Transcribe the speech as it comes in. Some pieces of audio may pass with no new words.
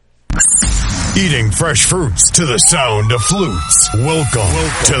Eating fresh fruits to the sound of flutes.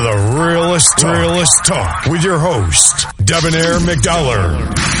 Welcome to the realest talk with your host, Debonair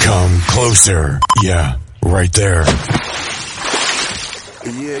McDollar. Come closer. Yeah, right there.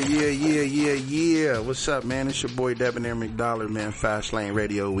 Yeah. What's up, man? It's your boy Debonair McDollar, man. Fast Lane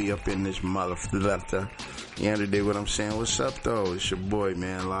Radio. We up in this motherfucker. You understand what I'm saying? What's up, though? It's your boy,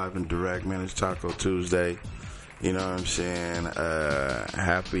 man. Live and direct, man. It's Taco Tuesday. You know what I'm saying?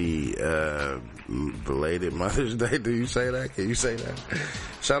 Happy belated Mother's Day. Do you say that? Can you say that?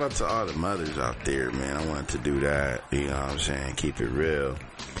 Shout out to all the mothers out there, man. I wanted to do that. You know what I'm saying? Keep it real.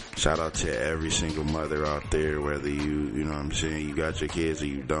 Shout out to every single mother out there, whether you know what I'm saying, you got your kids or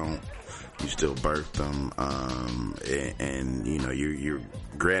you don't. You still birthed them, and you know, you're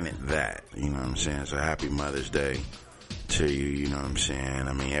granted that. You know what I'm saying? So happy Mother's Day to you, you know what I'm saying?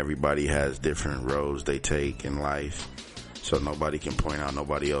 I mean, everybody has different roads they take in life, so nobody can point out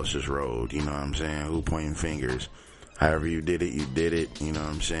nobody else's road, you know what I'm saying? Who pointing fingers? However you did it, you know what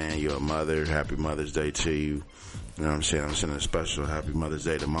I'm saying? You're a mother, happy Mother's Day to you, you know what I'm saying? I'm sending a special happy Mother's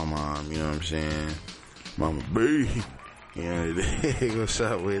Day to my mom, you know what I'm saying? Mama B, you know, what's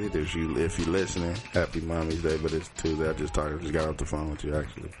up with it? If you listening, happy Mommy's Day, but it's Tuesday, I just got off the phone with you,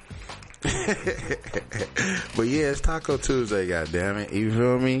 actually. But yeah, it's Taco Tuesday, goddammit, you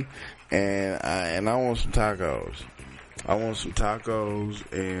feel me? And I want some tacos. I want some tacos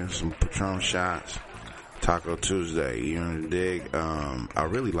and some Patron shots. Taco Tuesday, you know what I dig? I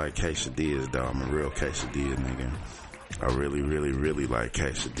really like quesadillas, though. I'm a real quesadilla nigga. I really like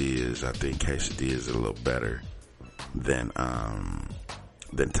quesadillas. I think quesadillas are a little better than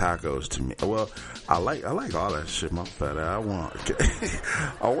tacos to me. Well, I like all that shit, my fat ass.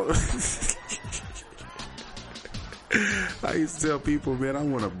 I want I used to tell people, man, I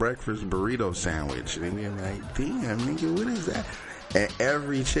want a breakfast burrito sandwich. And they're like, damn, nigga, what is that? And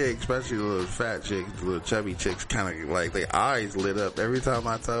every chick, especially the little fat chicks, the little chubby chicks, kind of like their eyes lit up every time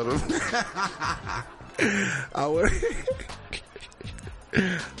I told them. I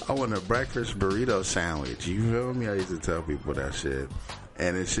want a breakfast burrito sandwich. You feel me? I used to tell people that shit.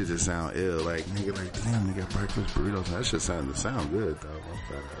 And it should just sound ill. Like, nigga, like, damn, they got breakfast burritos. That shit sound good, though.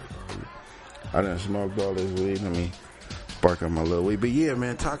 I done smoked all this weed. Let me spark up my little weed. But yeah,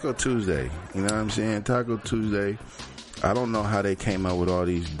 man, Taco Tuesday. You know what I'm saying? Taco Tuesday. I don't know how they came up with all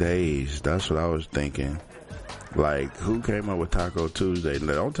these days. That's what I was thinking. Like, who came up with Taco Tuesday?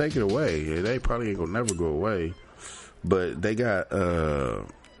 Don't take it away. They probably ain't gonna never go away. But they got,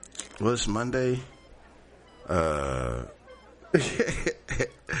 what's Monday?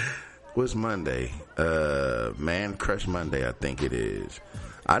 What's Monday? Man Crush Monday, I think it is.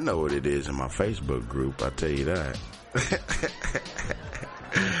 I know what it is in my Facebook group, I'll tell you that.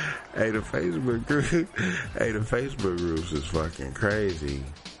 Hey, the Facebook groups is fucking crazy.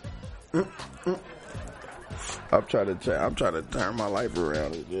 I'm trying to turn my life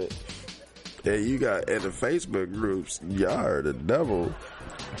around a bit. Yeah, you got at the Facebook groups, y'all are the devil.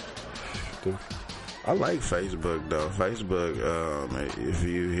 I like Facebook though. Facebook, if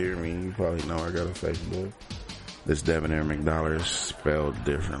you hear me, you probably know I got a Facebook. It's Debonair McDollar, spelled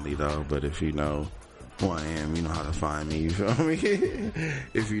differently though, but if you know who I am, you know how to find me, you feel me?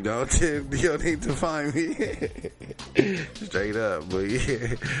 If you don't, then you don't need to find me. Straight up, but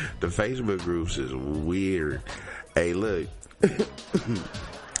yeah, the Facebook groups is weird. Hey, look,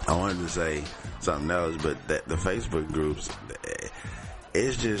 I wanted to say something else, but the Facebook groups,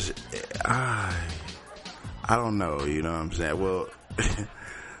 it's just, I don't know, you know what I'm saying? Well,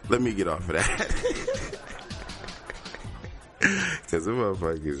 let me get off of that. Cause the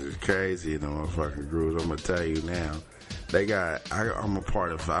motherfuckers is crazy in the motherfucking groups. I'm gonna tell you now. I'm a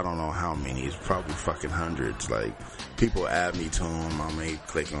part of, I don't know how many, it's probably fucking hundreds. Like, people add me to them, I may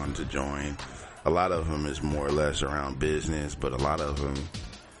click on to join. A lot of them is more or less around business, but a lot of them,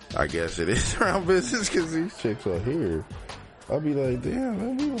 I guess it is around business cause these chicks are here. I'll be like,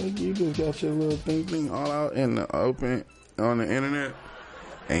 damn, you just got your little thing all out in the open, on the internet,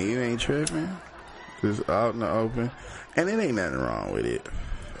 and you ain't tripping? Just out in the open. And it ain't nothing wrong with it.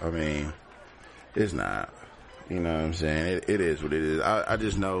 I mean, it's not. You know what I'm saying? It is what it is. I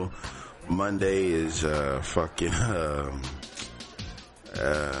just know Monday is, fucking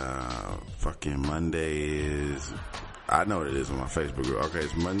Monday is, I know what it is on my Facebook group. Okay,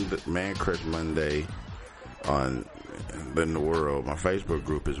 it's Monday, Man Crush Monday in the world. My Facebook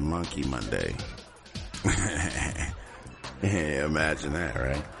group is Monkey Monday. Yeah, imagine that,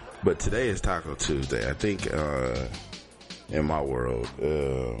 right? But today is Taco Tuesday. I think, in my world,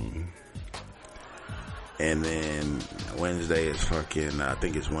 and then Wednesday is fucking, I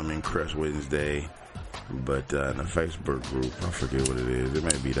think it's Women Crush Wednesday. But in the Facebook group, I forget what it is. It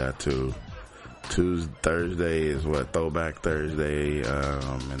may be that too. Thursday is what? Throwback Thursday.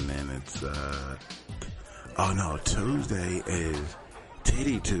 And then it's, Tuesday is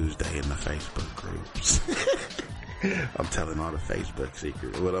Titty Tuesday in the Facebook groups. I'm telling all the Facebook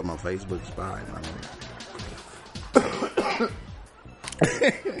secrets. What up, my Facebook spy?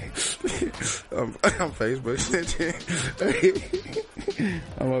 I'm Facebook snitching.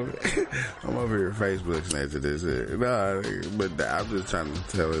 I'm over here Facebook snitching this shit. Nah, but I'm just trying to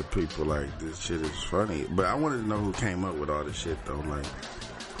tell people like this shit is funny. But I wanted to know who came up with all this shit though. Like,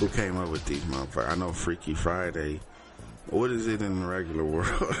 who came up with these motherfuckers? I know Freaky Friday. What is it in the regular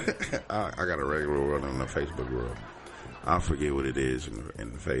world? I got a regular world and a Facebook world. I forget what it is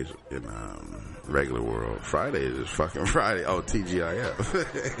in regular world. Friday is just fucking Friday. Oh, TGIF.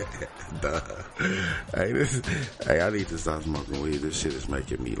 Duh. Hey, I need to stop smoking weed. This shit is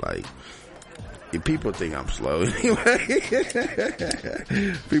making me like. People think I'm slow anyway.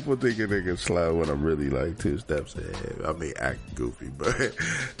 People think a nigga slow when I'm really like 2 steps ahead. I mean, act goofy, but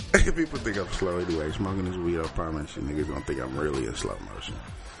people think I'm slow anyway. Smoking this weed, I promise you niggas don't think I'm really in slow motion.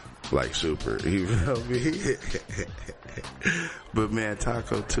 Like super, you feel me? But man,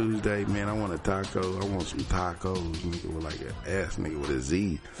 Taco Tuesday, man, I want a taco. I want some tacos, nigga, with like an S, nigga, with a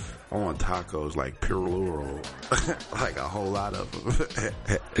Z. I want tacos like plural, like a whole lot of them.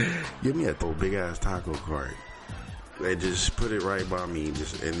 Give me a big ass taco cart. They just put it right by me, and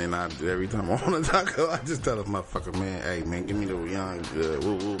then every time I want a taco, I just tell the motherfucker, man, hey man, give me the young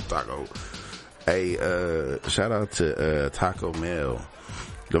woo taco. Hey, shout out to Taco Mel.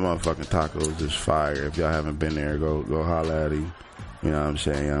 The motherfucking tacos is fire. If y'all haven't been there, go holla at him. You know what I'm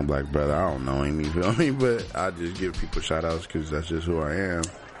saying? Young black brother. I don't know him, you feel me? But I just give people shout outs because that's just who I am.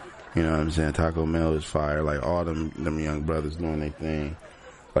 You know what I'm saying? Taco Mel is fire. Like all them young brothers doing their thing.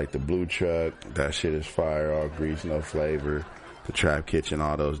 Like the Blue Truck, that shit is fire. All grease, no flavor. The Trap Kitchen,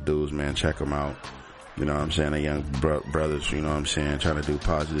 all those dudes, man, check them out. You know what I'm saying? The young brothers, you know what I'm saying? Trying to do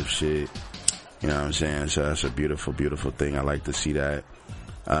positive shit. You know what I'm saying? So that's a beautiful, beautiful thing. I like to see that.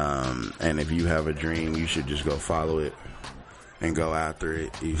 And if you have a dream, you should just go follow it and go after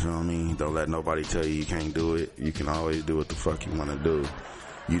it. You feel me? Don't let nobody tell you can't do it. You can always do what the fuck you want to do.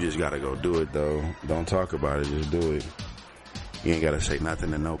 You just gotta go do it though. Don't talk about it, just do it. You ain't gotta say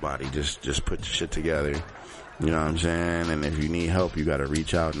nothing to nobody. Just put your shit together. You know what I'm saying? And if you need help, you gotta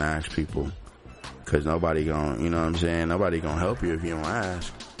reach out and ask people. Cause nobody gon', you know what I'm saying? Nobody gon' help you if you don't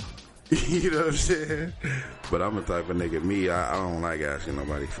ask. You know what I'm saying? But I'm the type of nigga, I don't like asking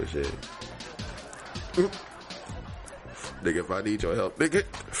nobody for shit. Nigga, if I need your help, nigga,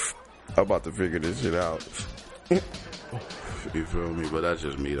 I'm about to figure this shit out. You feel me? But that's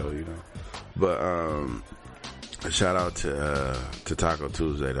just me though, you know. But, shout out to Taco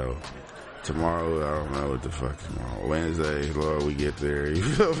Tuesday though. Tomorrow, I don't know what the fuck tomorrow. Wednesday, Lord, we get there. You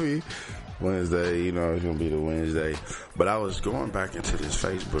feel me? Wednesday, you know, it's gonna be the Wednesday. But I was going back into this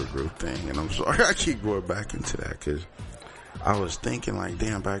Facebook group thing, and I'm sorry I keep going back into that, cause I was thinking like,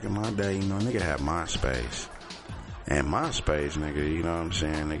 damn, back in my day, you know, nigga had MySpace. And MySpace, nigga, you know what I'm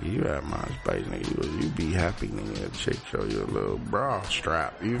saying, nigga, you had MySpace, nigga, you be happy, nigga, a chick show you a little bra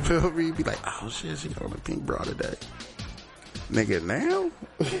strap, you feel me? You be like, oh shit, she got on a pink bra today. Nigga, now?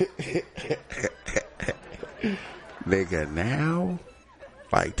 Nigga, now?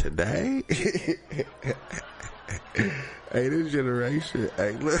 Like today? Hey, this generation,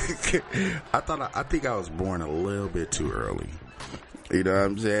 hey, look, I think I was born a little bit too early. You know what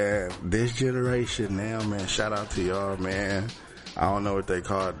I'm saying? This generation now, man, shout out to y'all, man. I don't know what they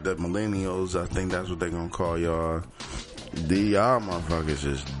call it, the millennials. I think that's what they gonna call y'all. Y'all motherfuckers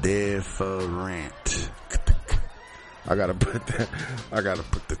is different. I gotta put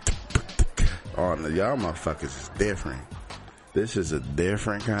the on the y'all motherfuckers is different. This is a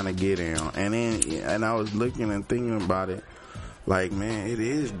different kind of get down. And I was looking and thinking about it. Like, man, it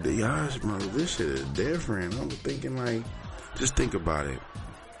is, y'all, this shit is different. I was thinking like, just think about it.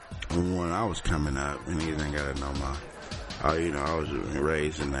 When I was coming up, and niggas ain't gotta know you know, I was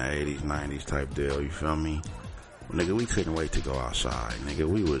raised in the 80s, 90s type deal, you feel me? Nigga, we couldn't wait to go outside.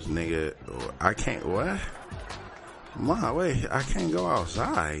 Nigga, I can't, what? Wait, I can't go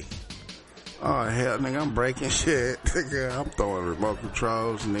outside. Oh, hell, nigga, I'm breaking shit. Nigga, I'm throwing remote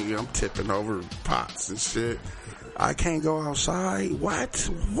controls. Nigga, I'm tipping over pots and shit. I can't go outside?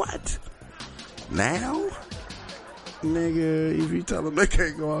 What? Now? Nigga, if you tell them they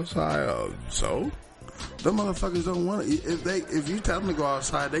can't go outside, so? Them motherfuckers don't want it. If you tell them to go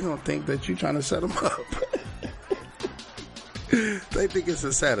outside, they gonna think that you trying to set them up. They think it's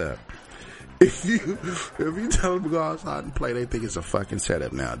a setup. If you tell them to go outside and play, they think it's a fucking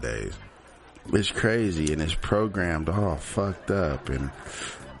setup nowadays. It's crazy and it's programmed all fucked up, and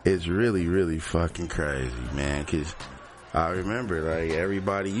it's really, really fucking crazy, man. Cause I remember, like,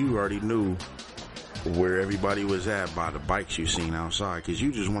 everybody, you already knew where everybody was at by the bikes you seen outside. Cause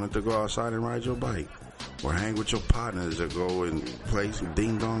you just wanted to go outside and ride your bike. Or hang with your partners or go and play some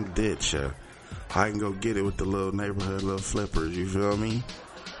ding dong ditch. I can go get it with the little neighborhood, little flippers, you feel me?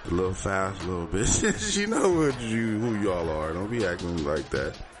 The little fast little bitches. You know who y'all are. Don't be acting like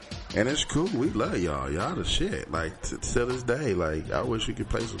that. And it's cool. We love y'all. Y'all the shit. Like, till this day, like, I wish we could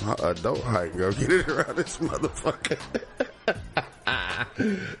play some adult hike and go get it around this motherfucker.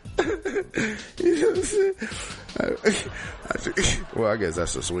 You know what I'm saying? Well, I guess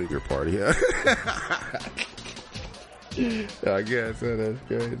that's a swinger party, huh? I guess that's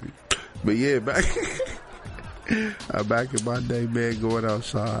crazy. But yeah, back in my day, man, going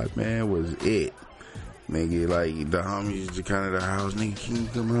outside, man, was it. Nigga, like, the homies used to come to the house, nigga, can you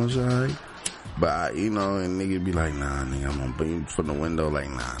come outside? But, you know, and nigga be like, nah, nigga, I'm gonna beam from the window, like,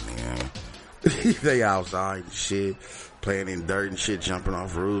 nah, nigga. They outside and shit, playing in dirt and shit, jumping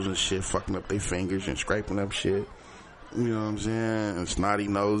off roofs and shit, fucking up their fingers and scraping up shit. You know what I'm saying? And snotty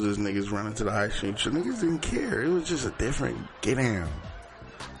noses, niggas running to the ice cream. So niggas didn't care. It was just a different get down.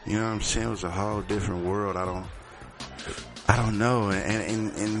 You know what I'm saying? It was a whole different world. I don't know.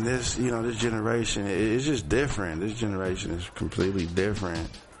 And this, you know, this generation, it's just different. This generation is completely different.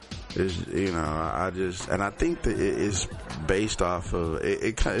 It's, you know, and I think that it's based off of,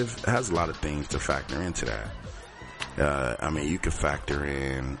 it has a lot of things to factor into that. I mean, you could factor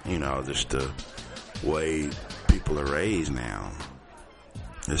in, you know, just the way people are raised now.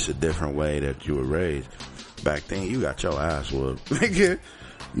 It's a different way that you were raised. Back then, you got your ass whooped. Nigga,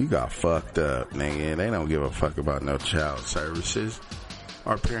 you got fucked up, nigga. They don't give a fuck about no child services.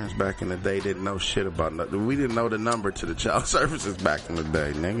 Our parents back in the day didn't know shit about nothing. We didn't know the number to the child services back in the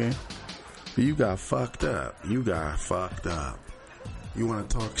day, nigga. You got fucked up. You got fucked up. You want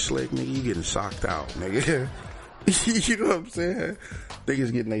to talk slick, nigga? You getting socked out, nigga. You know what I'm saying?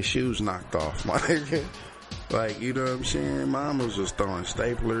 Niggas getting their shoes knocked off, my nigga. Like, you know what I'm saying? Mamas was throwing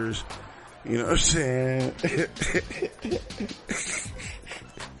staplers. You know what I'm saying?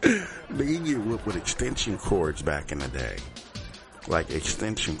 Nigga get whipped with extension cords back in the day. Like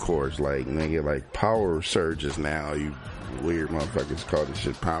extension cords, like nigga, like power surges now. You weird motherfuckers call this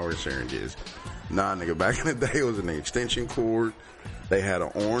shit power surges. Nah, nigga, back in the day it was an extension cord. They had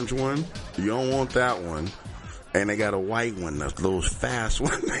an orange one. You don't want that one. And they got a white one, the little fast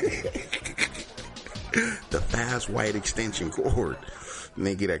one. The fast white extension cord.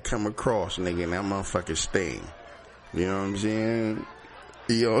 Nigga, that come across, nigga, and that motherfucker sting. You know what I'm saying?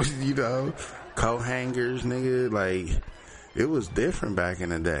 You know, coat hangers, nigga, like, it was different back in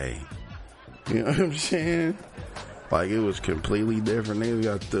the day. You know what I'm saying? Like, it was completely different. Nigga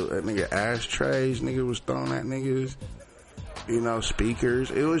got that nigga ashtrays, nigga was throwing at niggas. You know,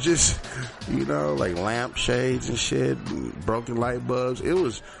 speakers. It was just, you know, like lampshades and shit, and broken light bulbs. It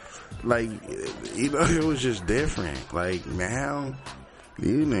was like, you know, it was just different. Like, now,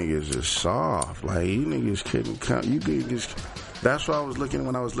 you niggas is soft. Like, you niggas couldn't come. You niggas, that's what I was looking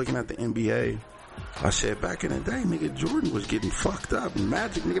when I was looking at the NBA. I said, back in the day, nigga, Jordan was getting fucked up. And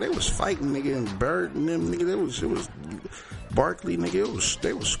Magic, nigga, they was fighting, nigga, and Bird and them, nigga, it was Barkley, nigga,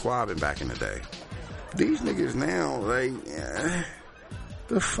 they was squabbing back in the day. These niggas now, like,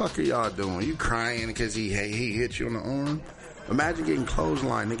 the fuck are y'all doing? You crying because he hit you on the arm? Imagine getting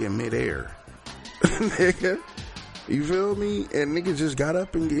clothesline, nigga, in midair. Nigga, you feel me? And niggas just got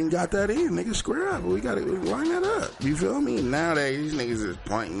up and got that in. Niggas square up. We gotta line that up. You feel me? Nowadays, these niggas is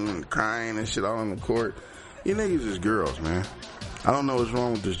pointing and crying and shit all on the court. You niggas is girls, man. I don't know what's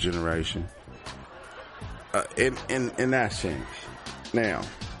wrong with this generation. In that sense. Now,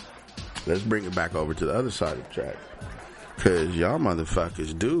 let's bring it back over to the other side of the track. Cause y'all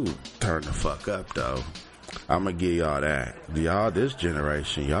motherfuckers do turn the fuck up, though. I'm gonna give y'all that. Y'all, this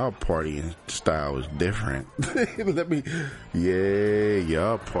generation, y'all partying style is different.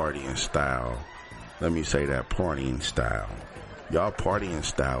 Y'all partying style. Let me say that, partying style. Y'all partying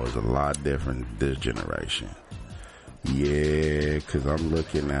style is a lot different this generation. Yeah, cause I'm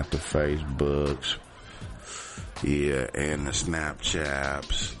looking at the Facebooks. Yeah, and the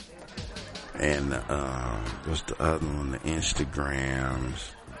Snapchats. And, what's the other one? The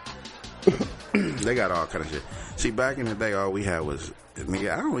Instagrams. They got all kind of shit. See, back in the day, all we had was,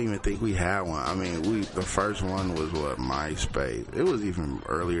 nigga, I don't even think we had one. I mean, the first one was what, MySpace. It was even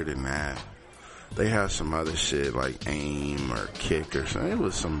earlier than that. They had some other shit like AIM or Kick or something. It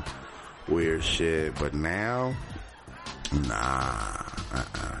was some weird shit. But now, nah,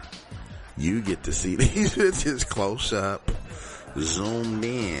 you get to see these bitches close up. Zoomed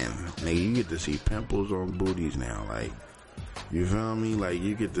in. Nigga, you get to see pimples on booties now. Like, You feel me? Like,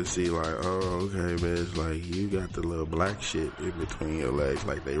 you get to see, like, oh, okay, bitch, like, you got the little black shit in between your legs,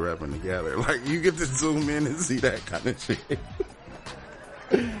 like they rapping together. Like, you get to zoom in and see that kind of shit.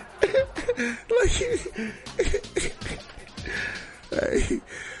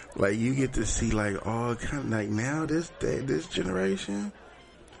 like, you get to see, like, all kind of, like, now, this generation,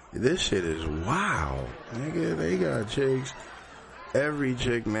 this shit is wow. Nigga, they got chicks. Every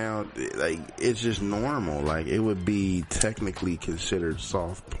chick now, like, it's just normal. Like, it would be technically considered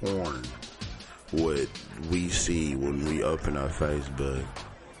soft porn, what we see when we open up Facebook.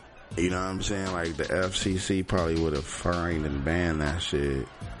 You know what I'm saying? Like, the FCC probably would have fined and banned that shit.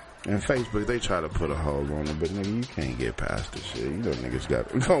 And Facebook, they try to put a hold on it, but nigga, you can't get past this shit. You know niggas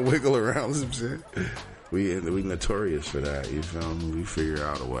gonna wiggle around some shit. We notorious for that, you feel me? We figure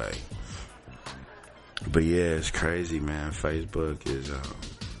out a way. But yeah, it's crazy, man. Facebook is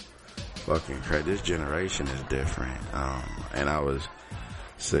fucking crazy. This generation is different. And I was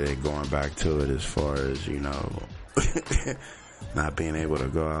saying, going back to it as far as, you know, not being able to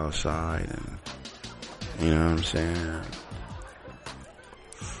go outside and, you know what I'm saying?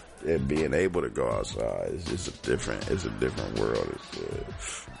 And being able to go outside is just it's a different world.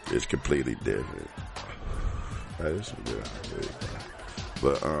 It's completely different. That is some good idea.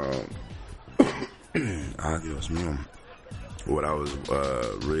 But, adios, man. What I was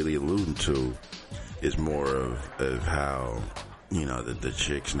really alluding to is more of how, you know, the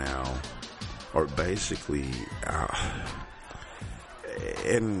chicks now are basically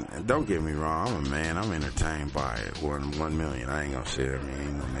and don't get me wrong, I'm a man, I'm entertained by it. 1 million, I ain't gonna say that. I mean,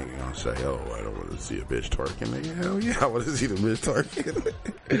 ain't no nigga gonna say, oh, I don't want to see a bitch twerking. Nigga, hell yeah, I want to see the bitch twerking.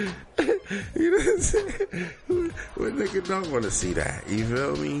 You know what I'm saying? What nigga don't want to see that? You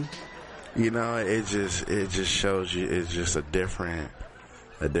feel me? You know, it just shows you it's just a different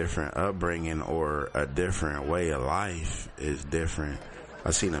upbringing, or a different way of life is different.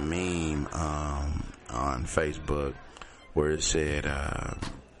 I seen a meme on Facebook where it said,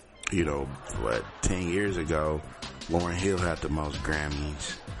 you know, 10 years ago, Lauryn Hill had the most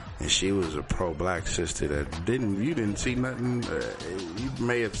Grammys, and she was a pro-black sister that you didn't see nothing. You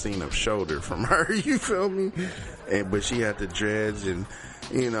may have seen a shoulder from her, you feel me? But she had the dreads, and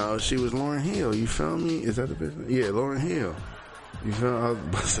you know, she was Lauryn Hill, you feel me? Is that the business? Yeah, Lauryn Hill. You feel me? I was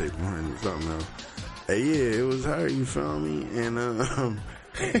about to say Lauryn something else. Yeah, it was her, you feel me? And,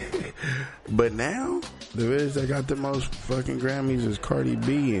 but now, the bitch that got the most fucking Grammys is Cardi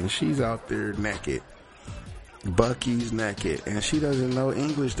B, and she's out there naked. Bucky's naked, and she doesn't know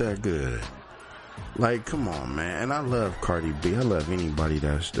English that good. Like, come on, man. And I love Cardi B. I love anybody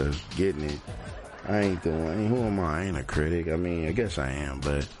that's getting it. I ain't the one. Who am I? I ain't a critic. I mean, I guess I am,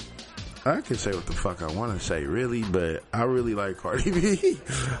 but I can say what the fuck I want to say, really. But I really like Cardi B.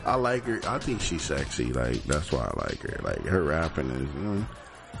 I like her. I think she's sexy. Like, that's why I like her. Like, her rapping is,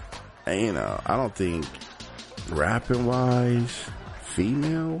 and, you know, I don't think rapping wise,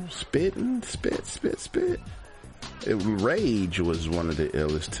 female spitting, spit. Rage was one of the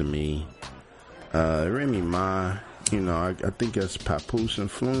illest to me. Remy Ma, you know, I think that's Papoose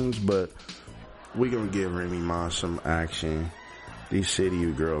and Flumes, but we gonna give Remy Ma some action. These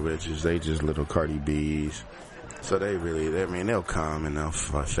city girl bitches, they just little Cardi B's. So they'll come and they'll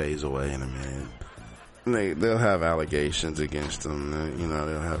phase away in a minute. They'll have allegations against them. You know,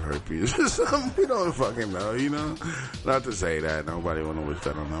 they'll have herpes or something. We don't fucking know, you know? Not to say that. Nobody want to wish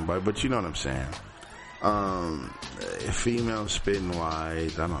that on nobody. But you know what I'm saying. Female spitting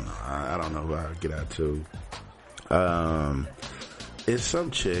wise, I don't know. I don't know who I'll get at too. It's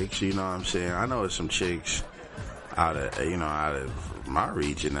some chicks, you know what I'm saying? I know it's some chicks out of my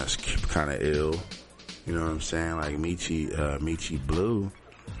region that's kind of ill. You know what I'm saying? Like Michi Blue,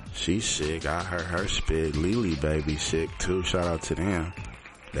 she's sick. I heard her spit. Lily Baby sick too. Shout out to them.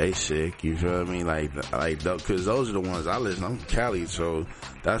 They sick. You feel me? Like, cause those are the ones I listen. I'm from Cali, so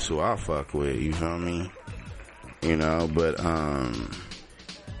that's who I fuck with. You feel me? You know, but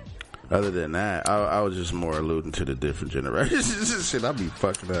other than that, I was just more alluding to the different generations. Shit, I be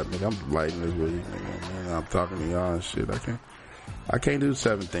fucking up, nigga. I'm lighting this with you, nigga. Man, I'm talking to y'all and shit. I can't do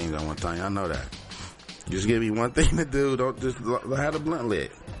 7 things at one time. I know that. Just give me one thing to do. Don't just have the blunt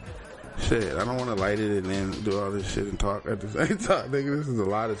lit. Shit, I don't want to light it and then do all this shit and talk at the same time, nigga. This is a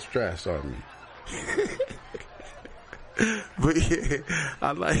lot of stress on me. But yeah,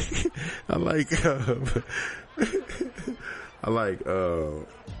 I like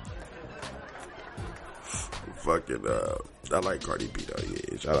Cardi B though,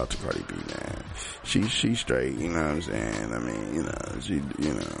 yeah. Shout out to Cardi B, man. She straight, you know what I'm saying? I mean, you know,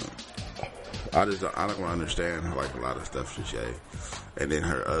 I don't understand like a lot of stuff she say. And then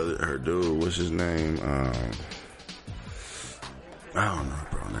her dude, what's his name? I don't know,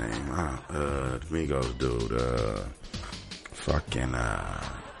 bro, name. Migos dude,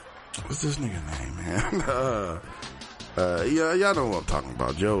 what's this nigga name, man? Yeah, y'all know what I'm talking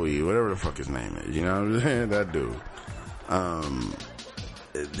about. Joey, whatever the fuck his name is. You know what I'm saying? That dude.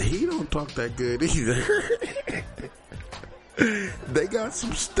 He don't talk that good either. They got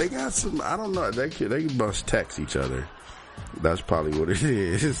some, I don't know, they must text each other. That's probably what it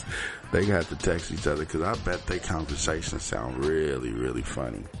is. They got to text each other, because I bet their conversations sound really, really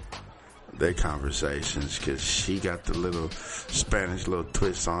funny. Their conversations, because she got the little Spanish little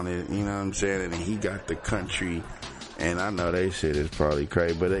twist on it, you know what I'm saying? And he got the country, and I know they shit is probably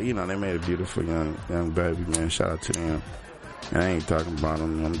crazy, but you know, they made a beautiful young baby, man. Shout out to them. And I ain't talking about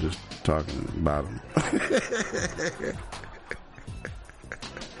them, I'm just talking about them.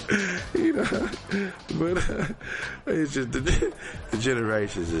 You know, but it's just the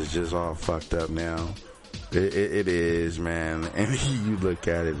generations is just all fucked up now. It is, man. And you look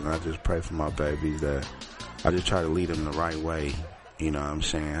at it, and I just pray for my babies that I just try to lead them the right way. You know what I'm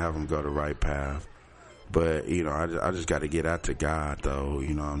saying? Have them go the right path. But you know, I just got to get out to God, though.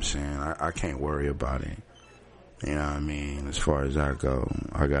 You know what I'm saying? I can't worry about it. You know what I mean? As far as I go,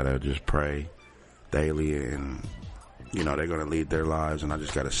 I gotta just pray daily, and you know, they're going to lead their lives, and I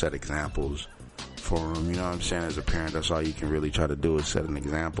just got to set examples for them. You know what I'm saying? As a parent, that's all you can really try to do is set an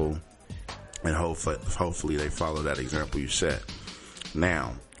example, and hopefully they follow that example you set.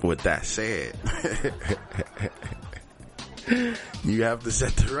 Now, with that said, you have to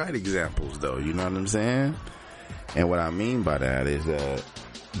set the right examples, though. You know what I'm saying? And what I mean by that is that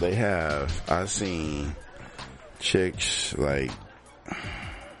I've seen chicks like,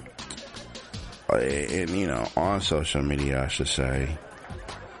 and you know, on social media, I should say,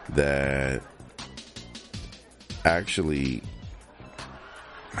 that actually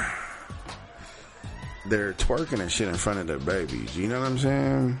they're twerking and shit in front of their babies. You know what I'm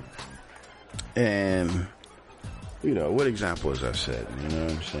saying? And you know, what example is I setting? You know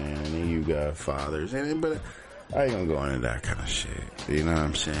what I'm saying? And you got fathers, but I ain't gonna go into that kind of shit. You know what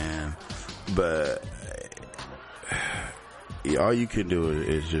I'm saying? But all you can do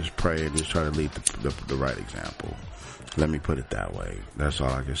is just pray and just try to lead the right example. Let me put it that way. That's all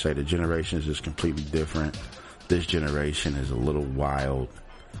I can say. The generations is completely different. This generation is a little wild,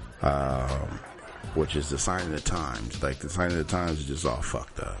 which is the sign of the times. Like, the sign of the times is just all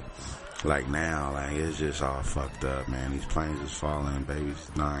fucked up. Like now, like, it's just all fucked up, man. These planes is falling,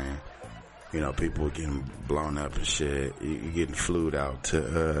 babies dying. You know, people are getting blown up and shit. You're getting flued out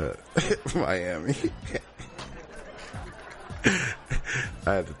to Miami.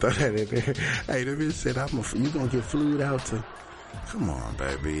 I had to throw that in there. Hey, the bitch said, you gonna get flued out to... Come on,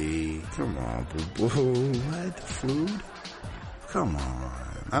 baby. Come on, boo-boo. What? Flued? Come on.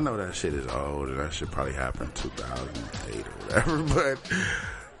 I know that shit is old, and that shit probably happened 2008 or whatever,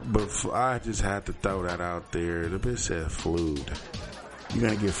 but I just had to throw that out there. The bitch said flued. You're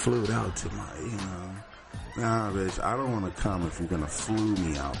gonna get flued out to my, you know... Nah, bitch, I don't want to come if you're gonna flew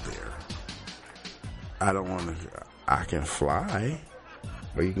me out there. I don't want to... I can fly,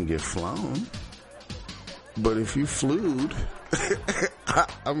 or you can get flown. But if you flewed,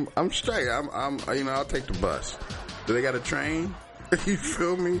 I'm straight. I'm you know, I'll take the bus. Do they got a train? You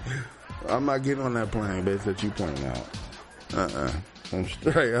feel me? I'm not getting on that plane, bitch, that you pointing out. I'm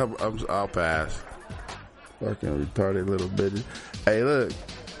straight. I'll pass. Fucking retarded little bitch. Hey, look.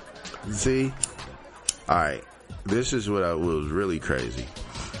 See? Alright. This is what was really crazy.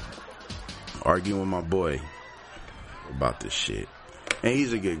 Arguing with my boy about this shit. And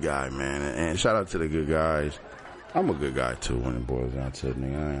he's a good guy, man. And shout out to the good guys. I'm a good guy too when it boils down to it,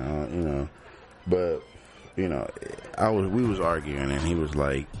 nigga. You know. But, you know, we was arguing, and he was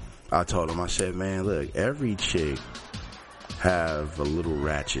like, I told him, I said, man, look, every chick have a little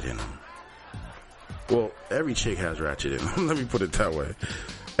ratchet in them. Well, every chick has ratchet in them. Let me put it that way.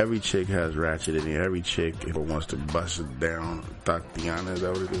 Every chick has ratchet in it. Every chick wants to bust it down. Tatiana, is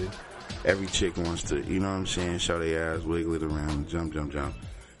that what it is? Every chick wants to, you know what I'm saying, show their ass, wiggle it around, jump, do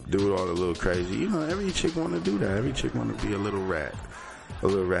it all a little crazy. You know, every chick want to do that. Every chick want to be a little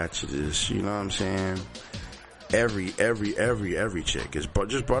ratchetous, you know what I'm saying? Every chick is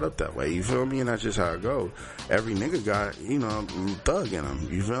just brought up that way, you feel me? And that's just how it goes. Every nigga got, you know, thug in him,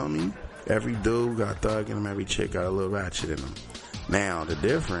 you feel me? Every dude got thug in him, every chick got a little ratchet in him. Now, the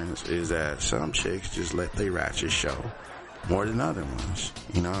difference is that some chicks just let their ratchet show more than other ones.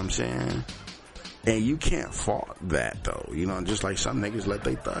 You know what I'm saying? And you can't fault that, though. You know, just like some niggas let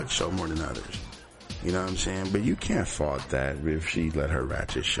their thug show more than others. You know what I'm saying? But you can't fault that if she let her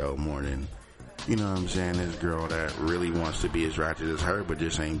ratchet show more than, you know what I'm saying, this girl that really wants to be as ratchet as her but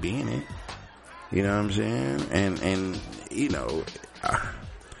just ain't being it. You know what I'm saying? And you know,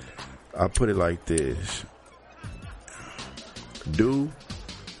 I'll put it like this. Do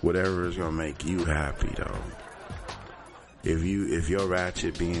whatever is gonna make you happy, though. If your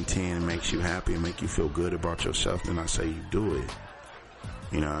ratchet being 10 makes you happy and make you feel good about yourself, then I say you do it.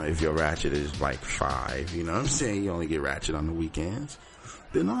 You know, if your ratchet is like 5, you know what I'm saying? You only get ratchet on the weekends.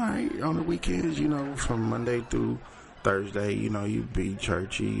 Then alright, on the weekends, you know, from Monday through Thursday, you know, you be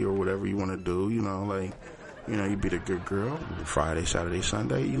churchy or whatever you want to do, you know, like, you know, you be the good girl. Friday, Saturday,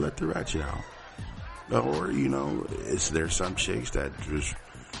 Sunday, you let the ratchet out. Or, you know, there's some chicks that just,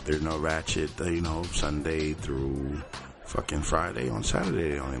 there's no ratchet, you know, Sunday through fucking Friday. On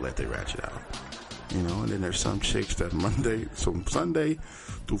Saturday, they only let their ratchet out. You know, and then there's some chicks that Sunday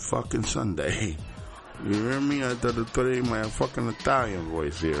through fucking Sunday. You hear me? I thought they my fucking Italian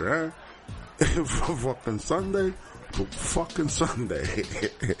voice here, huh? From fucking Sunday to fucking Sunday.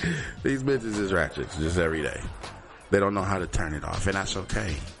 These bitches is ratchets just every day. They don't know how to turn it off, and that's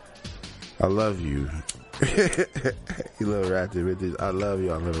okay. I love you. You little ratchet bitches. I love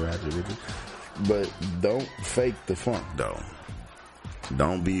y'all little ratchet bitches. But don't fake the funk, though.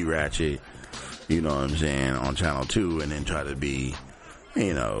 Don't be ratchet, you know what I'm saying, on Channel 2 and then try to be,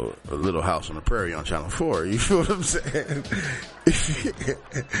 you know, a Little House on the Prairie on Channel 4. You feel what I'm saying?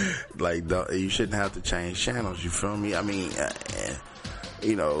 Like, you shouldn't have to change channels, you feel me? I mean,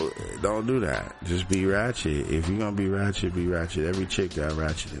 you know, don't do that. Just be ratchet. If you're gonna be ratchet, be ratchet. Every chick got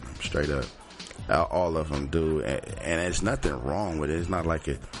ratchet in them, straight up. All of them do. And there's nothing wrong with it. It's not like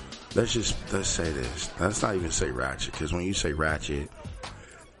it. Let's say this. Let's not even say ratchet, because when you say ratchet,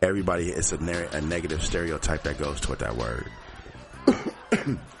 everybody, it's a negative stereotype that goes toward that word.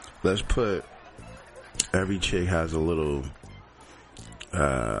 Let's put every chick has a little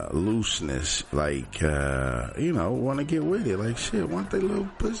looseness, like you know, want to get with it, like shit, want their little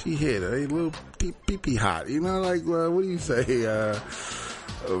pussy hit, a little pee hot, you know, like what do you say,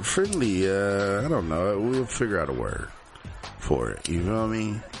 friendly, I don't know, we'll figure out a word for it, you feel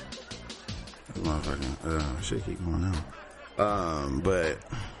me? Motherfucking shit keep going on. But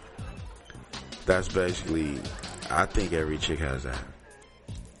that's basically, I think every chick has that.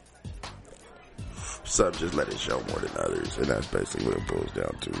 Some just let it show more than others, and that's basically what it boils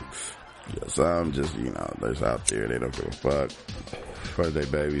down to. Yeah, some just, you know, they're out there, they don't give a fuck. For their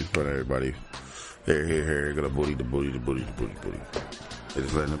babies, for everybody. Here, go to booty. They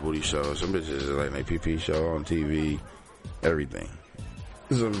just letting the booty show. Some bitches just letting their PP show on TV, everything.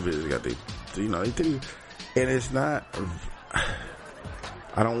 Some bitches got their, you know, they think, and it's not,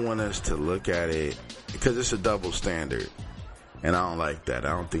 I don't want us to look at it, because it's a double standard, and I don't like that. I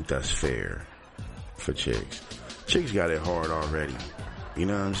don't think that's fair for chicks. Chicks got it hard already. You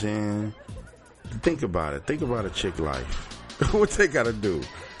know what I'm saying? Think about it. Think about a chick life. What they gotta do.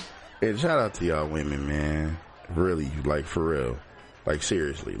 And shout out to y'all women, man. Really, like, for real. Like,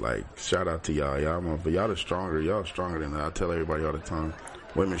 seriously, like, shout out to y'all. Y'all the stronger. Y'all stronger than that. I tell everybody all the time,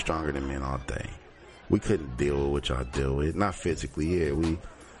 women stronger than men all day. We couldn't deal with what y'all deal with. Not physically, yeah.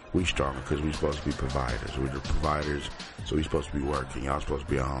 We stronger because we supposed to be providers. We're the providers, so we supposed to be working. Y'all supposed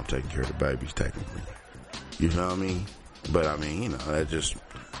to be at home taking care of the babies, technically. You feel me? But, I mean, you know, that's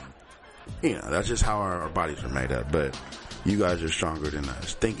just how our bodies are made up. But you guys are stronger than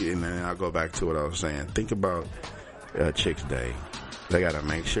us. And then I'll go back to what I was saying. Think about Chicks Day. They gotta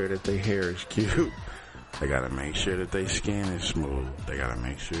make sure that their hair is cute. They gotta make sure that their skin is smooth. They gotta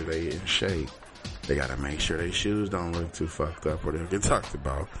make sure they in shape. They gotta make sure their shoes don't look too fucked up or they'll get talked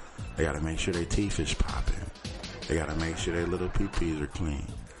about. They gotta make sure their teeth is popping. They gotta make sure their little pee-pees are clean.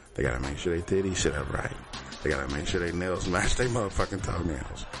 They gotta make sure their titties sit up right. They gotta make sure their nails match their motherfucking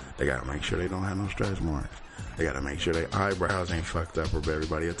toenails. They gotta make sure they don't have no stretch marks. They gotta make sure their eyebrows ain't fucked up or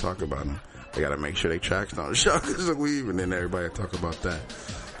everybody will talk about them. They gotta make sure their tracks don't show because of weave, and then everybody will talk about that.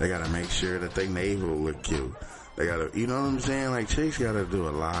 They gotta make sure that their navel look cute. They gotta, you know what I'm saying? Like, chicks gotta do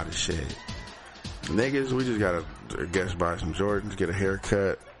a lot of shit. Niggas, we just gotta, I guess, buy some Jordans, get a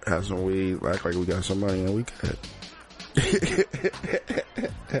haircut, have some weed, act like we got some money, and we cut.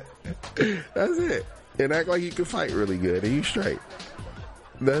 That's it. And act like you can fight really good, and you straight.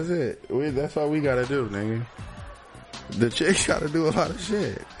 That's it. That's all we gotta do, nigga. The chicks gotta do a lot of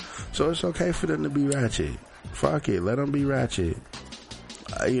shit. So it's okay for them to be ratchet. Fuck it. Let them be ratchet.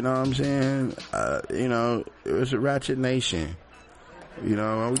 You know what I'm saying? You know, it's a ratchet nation. You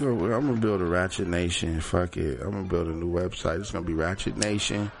know, I'm gonna build a ratchet nation. Fuck it. I'm gonna build a new website. It's gonna be Ratchet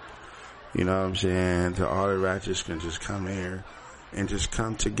Nation. You know what I'm saying? So all the ratchets can just come here and just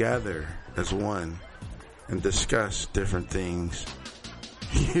come together as one and discuss different things.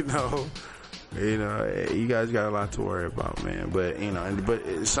 You know, You know, you guys got a lot to worry about, man. But, you know,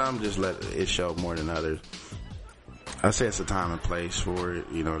 but some just let it show more than others. I say it's a time and place for it,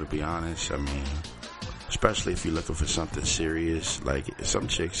 you know, to be honest. I mean, especially if you're looking for something serious. Like, some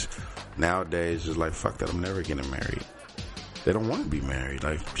chicks nowadays is like, fuck that, I'm never getting married. They don't want to be married.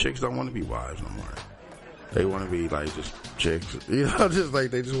 Like, chicks don't want to be wives no more. They want to be, like, just chicks. You know, just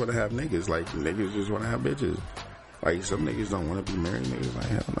like, they just want to have niggas. Like, niggas just want to have bitches. Like, some niggas don't want to be married. Niggas like,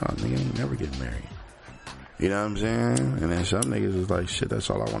 hell no, nigga ain't never getting married. You know what I'm saying? And then some niggas is like, shit, that's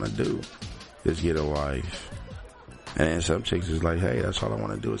all I want to do is get a wife. And then some chicks is like, hey, that's all I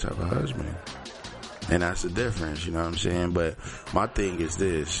want to do is have a husband. And that's the difference, you know what I'm saying? But my thing is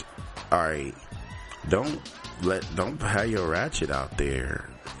this. All right, don't have your ratchet out there,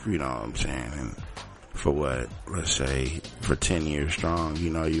 you know what I'm saying? And for what, let's say, for 10 years strong, you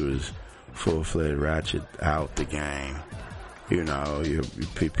know, you was full-fledged ratchet out the game. You know, your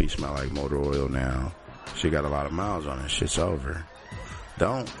pee smell like motor oil now. She got a lot of miles on it. Shit's over.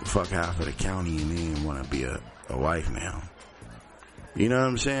 Don't fuck half of the county and then want to be a wife now. You know what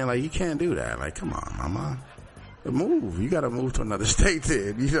I'm saying? Like, you can't do that. Like, come on, mama. Move. You gotta move to another state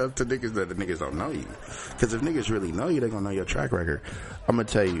then. You know, to niggas that the niggas don't know you. Because if niggas really know you, they gonna know your track record. I'm gonna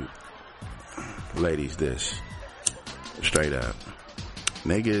tell you, ladies, this. Straight up.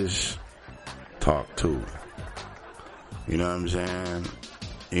 Niggas talk too. You know what I'm saying?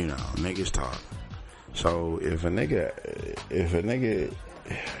 You know, niggas talk. So if a nigga,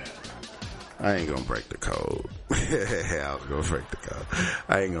 I ain't gonna break the code. I was gonna break the code.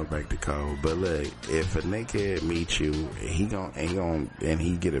 I ain't gonna break the code. But look, if a nigga meet you, he gonna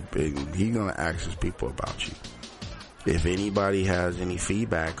ask his people about you. If anybody has any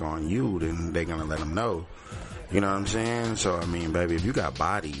feedback on you, then they gonna let him know. You know what I'm saying? So I mean, baby, if you got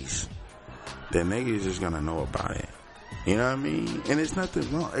bodies, then niggas just gonna know about it. You know what I mean? And it's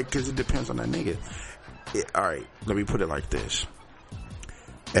nothing wrong, because it depends on that nigga. Alright, let me put it like this.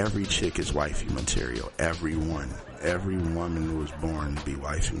 Every chick is wifey material. Every woman was born to be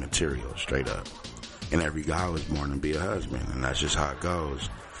wifey material, straight up. And every guy was born to be a husband, and that's just how it goes.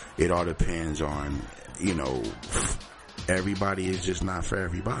 It all depends on, you know, everybody is just not for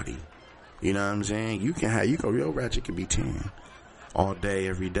everybody. You know what I'm saying? Your ratchet can be 10 all day,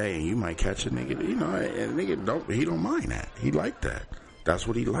 every day, and you might catch a nigga, you know, and a nigga he don't mind that. He like that. That's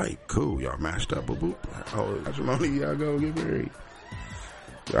what he like. Cool, y'all matched up, boop. Oh, that's when only y'all go get married.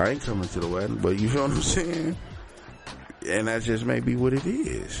 I ain't coming to the wedding, but you know what I'm saying? And that just may be what it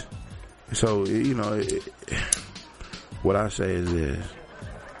is. So, you know, what I say is this.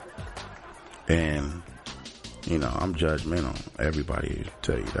 And, you know, I'm judgmental. Everybody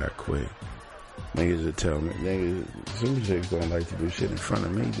tell you that quick. Niggas will tell me, some chicks don't like to do shit in front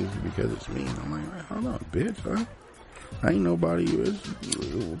of me just because it's me. And I'm like, hold on, bitch, huh? I ain't nobody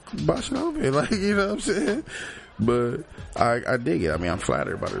busting over. Like, you know what I'm saying? But I dig it. I mean, I'm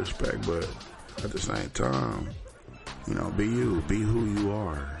flattered by the respect, but at the same time, you know, be you. Be who you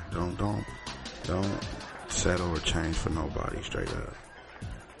are. Don't settle or change for nobody, straight up.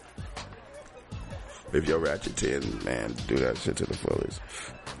 If you're ratchet 10, man, do that shit to the fullest.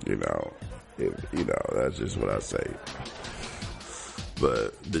 You know, that's just what I say.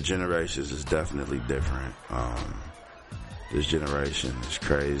 But the generations is definitely different. This generation is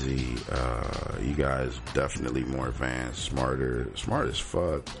crazy. You guys definitely more advanced, smart as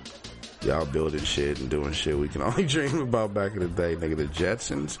fuck. Y'all building shit and doing shit we can only dream about back in the day. Nigga, the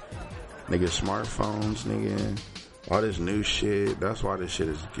Jetsons, nigga, smartphones, nigga, all this new shit. That's why this shit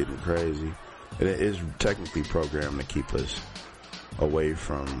is getting crazy. And it is technically programmed to keep us away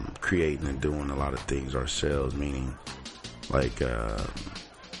from creating and doing a lot of things ourselves, meaning, like,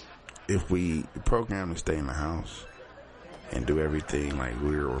 if we program to stay in the house and do everything, like,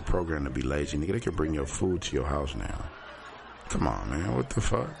 we're programmed to be lazy, nigga, they can bring your food to your house now. Come on, man, what the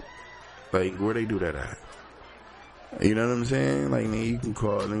fuck? Like, where they do that at? You know what I'm saying? Like, nigga, you can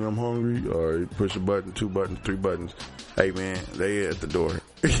call, nigga, I'm hungry, or you push a button, 2 buttons, 3 buttons. Hey, man, they at the door.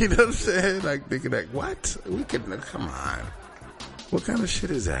 You know what I'm saying? Like, thinking like, what? We could, come on. What kind of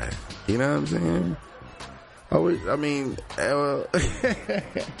shit is that? You know what I'm saying?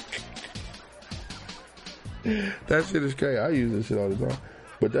 That shit is crazy. I use this shit all the time.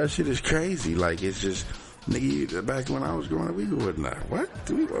 But that shit is crazy. Like, it's just, nigga, back when I was growing up, we would not. What?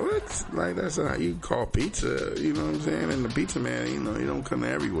 Like, that's how you call pizza, you know what I'm saying? And the pizza man, you know, he don't come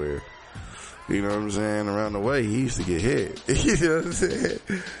everywhere. You know what I'm saying? Around the way, he used to get hit. You know what I'm saying?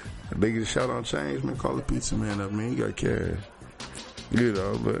 Niggas shout out change, man, call the pizza man up, man, you got cash. You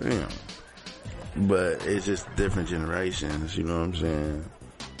know, but, you know. But it's just different generations, you know what I'm saying?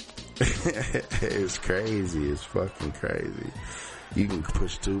 It's crazy. It's fucking crazy. You can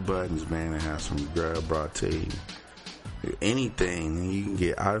push 2 buttons, man, and have some grub brought to you. Anything you can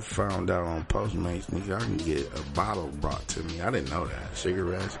get. I found out on Postmates, nigga, I can get a bottle brought to me. I didn't know that.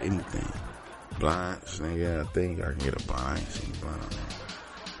 Cigarettes, anything. Blinds, nigga, I think I can get a blind. I ain't seen blind on there.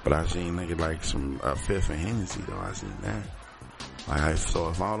 But I seen nigga like some Fifth and Hennessy though. I seen that. Like, so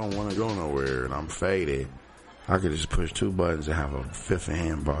if I don't want to go nowhere and I'm faded, I could just push 2 buttons and have a Fifth and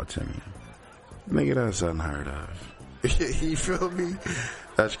Hand brought to me. Nigga, that's unheard of. You feel me?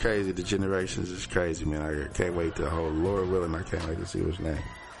 That's crazy. The generations is crazy, man. I can't wait to hold Lord willing. I can't wait to see what's next.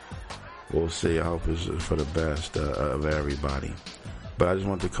 We'll see. I hope it's for the best of everybody. But I just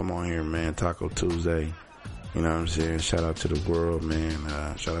want to come on here, man. Taco Tuesday. You know what I'm saying? Shout out to the world,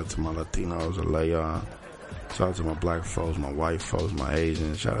 man. Shout out to my Latinos. I love y'all. Shout out to my black folks, my white folks, my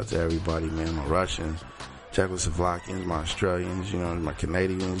Asians. Shout out to everybody, man. My Russians, Czechoslovakians, my Australians, you know, my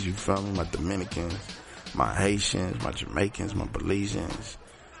Canadians, you feel me? My Dominicans, my Haitians, my Jamaicans, my Belizeans.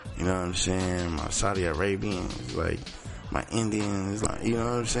 You know what I'm saying? My Saudi Arabians, like, my Indians, like, you know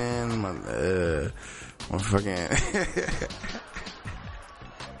what I'm saying? My fucking...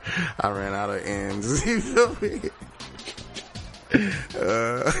 I ran out of ends. You feel me?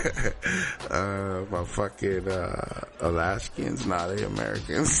 My fucking Alaskans, nah, they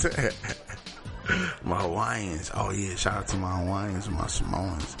Americans. My Hawaiians, oh yeah, shout out to my Hawaiians, my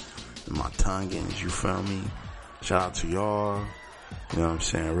Samoans, and my Tongans, you feel me? Shout out to y'all. You know what I'm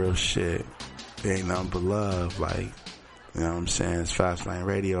saying? Real shit. There ain't nothing but love, like, you know what I'm saying? It's Fastlane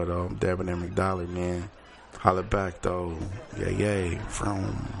Radio though. I'm Debonair McDollar, man. Holla back though. Yay,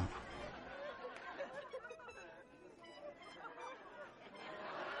 from